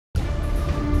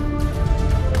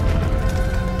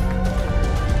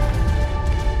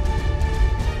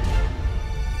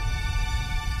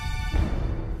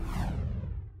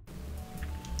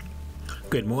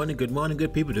Good morning,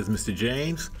 good people. This is Mr.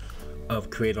 James of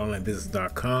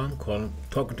CreateOnlineBusiness.com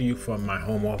talking to you from my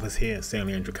home office here in San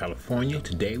Leandro, California.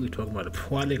 Today we're talking about the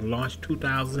Project Launch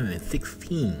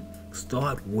 2016.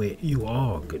 Start where you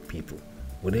are, good people.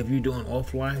 Whatever you're doing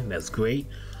offline, that's great.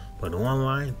 But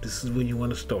online, this is where you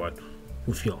want to start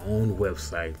with your own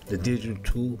website. The digital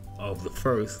tool of the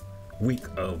first week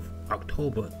of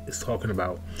October is talking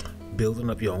about building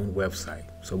up your own website.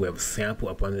 So we have a sample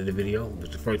up under the video,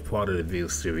 which is the first part of the video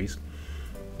series.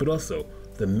 But also,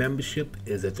 the membership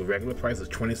is at the regular price of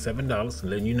 $27. I'm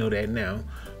letting you know that now.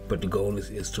 But the goal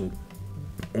is to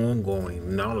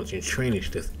ongoing knowledge and training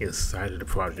that's inside of the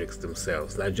projects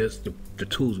themselves, not just the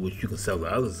tools which you can sell to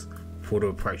others for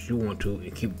the price you want to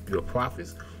and keep your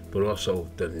profits, but also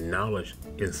the knowledge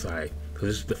inside. So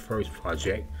this is the first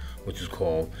project, which is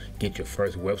called Get Your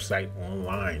First Website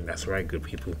Online. That's right, good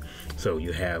people. So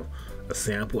you have a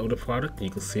sample of the product. You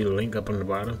can see the link up on the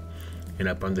bottom. And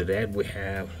up under that we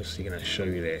have, let's see, can I show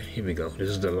you that? Here we go. This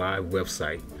is the live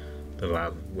website. The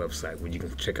live website where you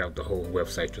can check out the whole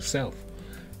website yourself.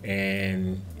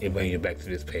 And it brings you back to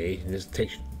this page. And this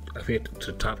takes you up here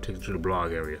to the top, takes you to the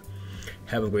blog area.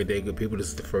 Have a great day, good people. This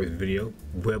is the first video.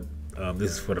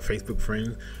 This is for the Facebook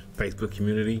friends, Facebook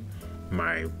community,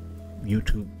 my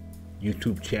YouTube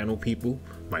channel people,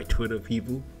 my Twitter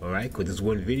people, alright? Because this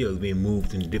one video is being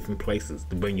moved in different places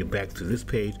to bring you back to this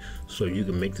page so you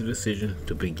can make the decision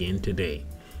to begin today.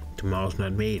 Tomorrow's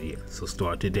not made yet, so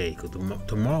start today, because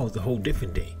tomorrow is a whole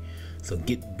different day. So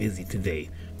get busy today.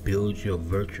 Build your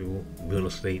virtual real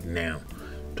estate now.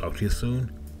 Talk to you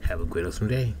soon. Have a great awesome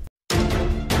day.